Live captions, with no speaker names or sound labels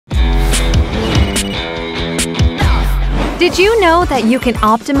Did you know that you can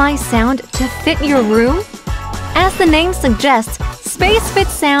optimize sound to fit your room? As the name suggests, SpaceFit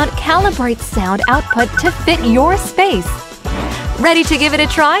Sound calibrates sound output to fit your space. Ready to give it a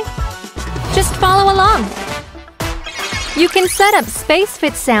try? Just follow along. You can set up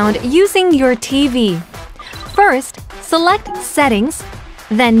SpaceFit Sound using your TV. First, select Settings,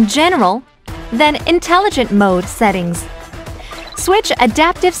 then General, then Intelligent Mode Settings. Switch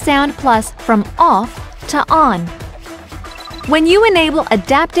Adaptive Sound Plus from Off to On. When you enable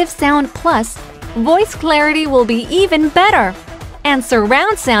Adaptive Sound Plus, voice clarity will be even better, and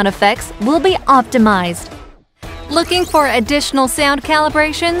surround sound effects will be optimized. Looking for additional sound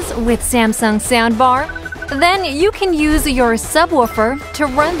calibrations with Samsung Soundbar? Then you can use your subwoofer to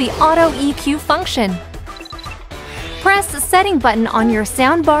run the Auto EQ function. Press the Setting button on your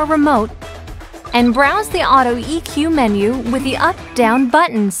soundbar remote and browse the Auto EQ menu with the up-down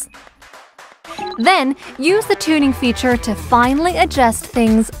buttons. Then, use the tuning feature to finally adjust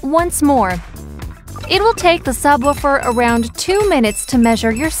things once more. It will take the subwoofer around 2 minutes to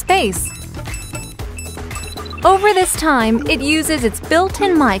measure your space. Over this time, it uses its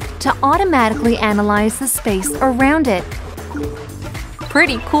built-in mic to automatically analyze the space around it.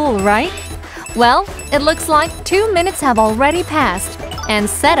 Pretty cool, right? Well, it looks like 2 minutes have already passed, and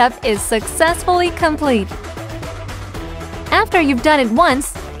setup is successfully complete. After you've done it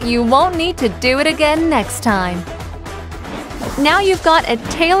once, you won't need to do it again next time. Now you've got a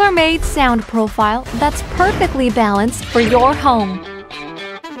tailor-made sound profile that's perfectly balanced for your home.